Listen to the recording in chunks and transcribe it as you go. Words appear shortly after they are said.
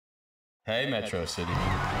Hey, Metro City.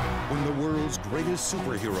 When the world's greatest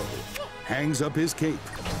superhero hangs up his cape,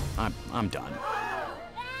 I'm done.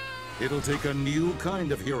 it'll take a new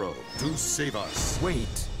kind of hero to save us.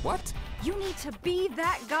 Wait, what? You need to be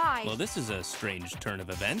that guy. Well, this is a strange turn of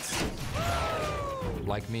events.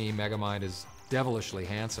 Like me, Megamind is devilishly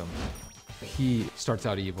handsome. He starts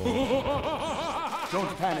out evil.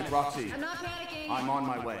 Don't panic, Roxy. I'm not panicking. I'm on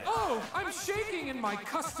my way. Oh, I'm shaking in my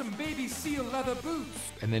custom baby seal leather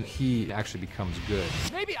boots. And then he actually becomes good.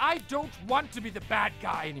 Maybe I don't want to be the bad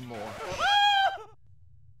guy anymore.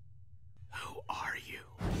 Who are you?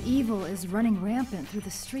 Evil is running rampant through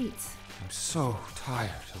the streets. I'm so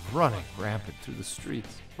tired of running rampant through the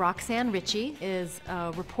streets. Roxanne Ritchie is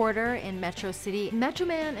a reporter in Metro City. Metro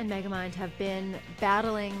Man and Megamind have been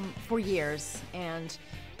battling for years, and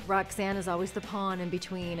Roxanne is always the pawn in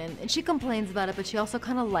between, and she complains about it, but she also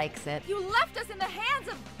kind of likes it. You left us in the hands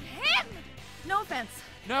of him! No offense.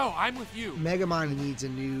 No, I'm with you. Megamind needs a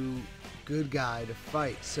new good guy to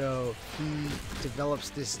fight, so he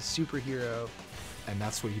develops this superhero. And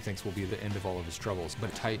that's what he thinks will be the end of all of his troubles.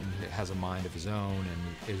 But Titan has a mind of his own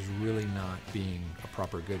and is really not being a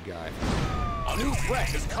proper good guy. A new threat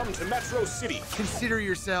has come to Metro City. Consider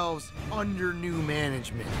yourselves under new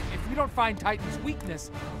management. If we don't find Titan's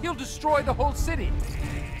weakness, he'll destroy the whole city.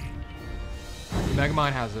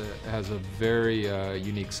 Megamind has a very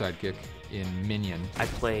unique sidekick in Minion. I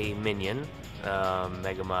play Minion,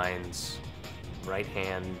 Megamind's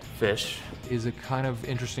right-hand fish. Is a kind of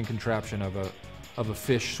interesting contraption of a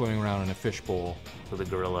fish swimming around in a fish bowl. With a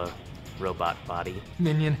gorilla robot body.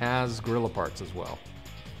 Minion has gorilla parts as well.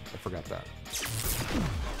 I forgot that.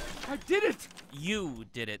 I did it! You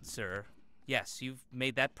did it, sir. Yes, you've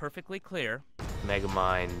made that perfectly clear.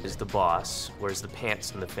 Megamind is the boss, wears the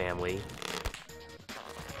pants in the family.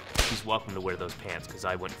 He's welcome to wear those pants, because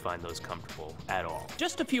I wouldn't find those comfortable at all.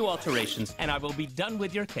 Just a few alterations, and I will be done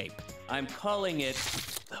with your cape. I'm calling it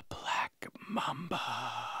the Black Mamba.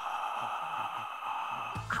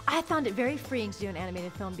 I found it very freeing to do an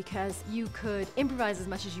animated film because you could improvise as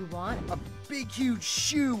much as you want. A big, huge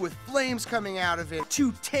shoe with flames coming out of it.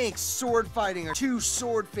 2 tanks sword fighting, or 2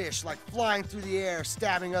 swordfish like flying through the air,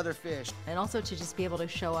 stabbing other fish. And also to just be able to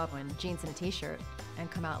show up in jeans and a t-shirt and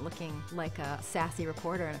come out looking like a sassy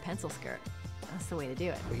reporter in a pencil skirt. That's the way to do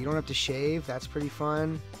it. But you don't have to shave, that's pretty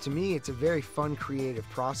fun. To me, it's a very fun, creative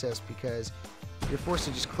process because you're forced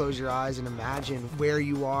to just close your eyes and imagine where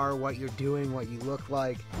you are, what you're doing, what you look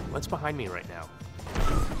like. What's behind me right now?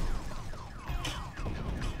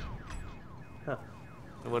 Huh.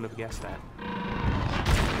 I wouldn't have guessed that.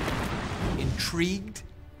 Intrigued?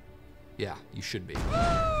 Yeah, you should be.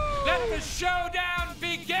 Let the showdown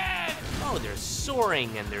begin! Oh, there's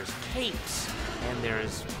soaring, and there's capes, and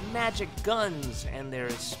there's magic guns, and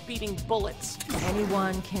there's speeding bullets.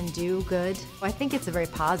 Anyone can do good. I think it's a very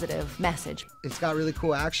positive message. It's got really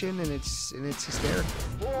cool action and it's hysterical.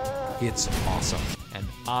 It's awesome, and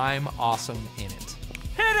I'm awesome in it.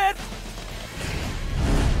 Hit it!